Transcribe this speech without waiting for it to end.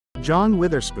John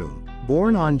Witherspoon,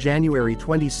 born on January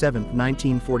 27,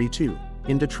 1942,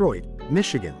 in Detroit,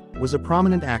 Michigan, was a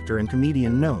prominent actor and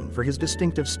comedian known for his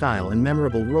distinctive style and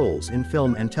memorable roles in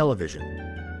film and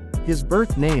television. His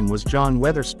birth name was John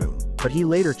Witherspoon, but he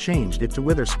later changed it to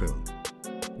Witherspoon.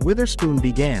 Witherspoon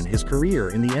began his career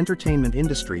in the entertainment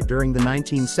industry during the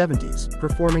 1970s,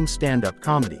 performing stand-up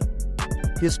comedy.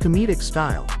 His comedic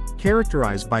style,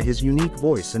 characterized by his unique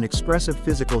voice and expressive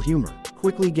physical humor,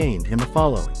 quickly gained him a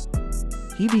following.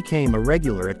 He became a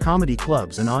regular at comedy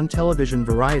clubs and on television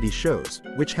variety shows,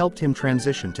 which helped him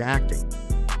transition to acting.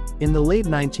 In the late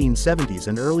 1970s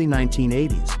and early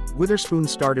 1980s, Witherspoon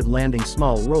started landing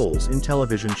small roles in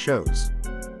television shows.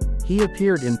 He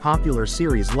appeared in popular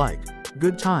series like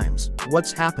Good Times,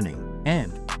 What's Happening,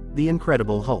 and The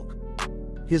Incredible Hulk.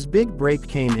 His big break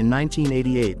came in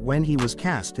 1988 when he was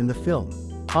cast in the film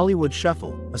Hollywood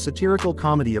Shuffle, a satirical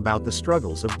comedy about the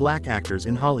struggles of black actors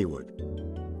in Hollywood.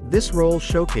 This role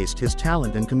showcased his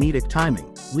talent and comedic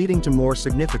timing, leading to more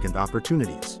significant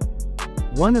opportunities.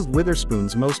 One of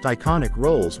Witherspoon's most iconic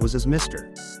roles was as Mr.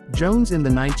 Jones in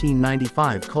the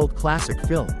 1995 cult classic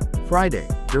film, Friday,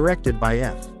 directed by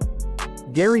F.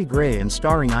 Gary Gray and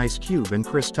starring Ice Cube and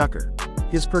Chris Tucker.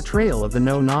 His portrayal of the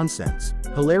no-nonsense,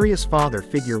 hilarious father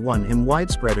figure won him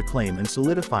widespread acclaim and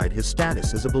solidified his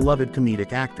status as a beloved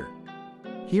comedic actor.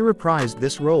 He reprised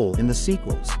this role in the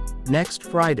sequels, Next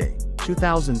Friday,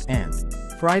 2000 and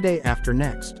Friday After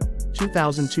Next,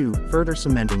 2002, further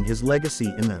cementing his legacy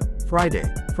in the Friday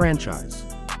franchise.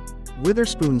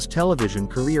 Witherspoon's television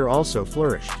career also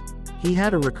flourished. He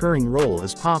had a recurring role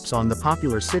as Pops on the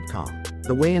popular sitcom,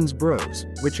 The Wayans Bros,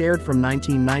 which aired from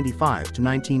 1995 to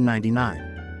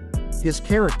 1999. His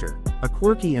character, a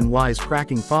quirky and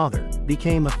wisecracking father,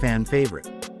 became a fan favorite.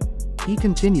 He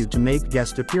continued to make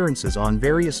guest appearances on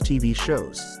various TV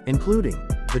shows, including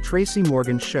The Tracy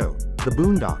Morgan Show, The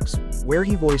Boondocks, where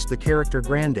he voiced the character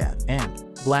Granddad, and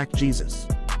Black Jesus.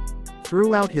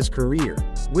 Throughout his career,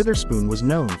 Witherspoon was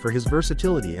known for his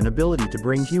versatility and ability to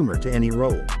bring humor to any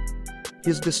role.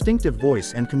 His distinctive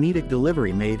voice and comedic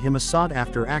delivery made him a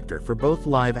sought-after actor for both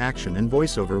live-action and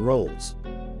voiceover roles.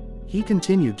 He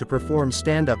continued to perform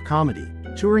stand-up comedy,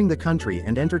 touring the country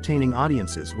and entertaining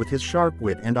audiences with his sharp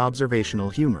wit and observational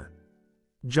humor.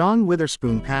 John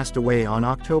Witherspoon passed away on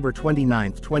October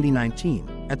 29,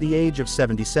 2019, at the age of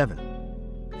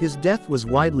 77. His death was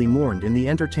widely mourned in the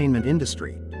entertainment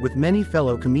industry, with many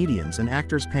fellow comedians and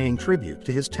actors paying tribute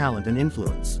to his talent and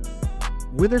influence.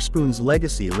 Witherspoon's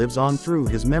legacy lives on through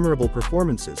his memorable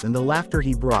performances and the laughter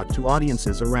he brought to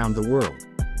audiences around the world.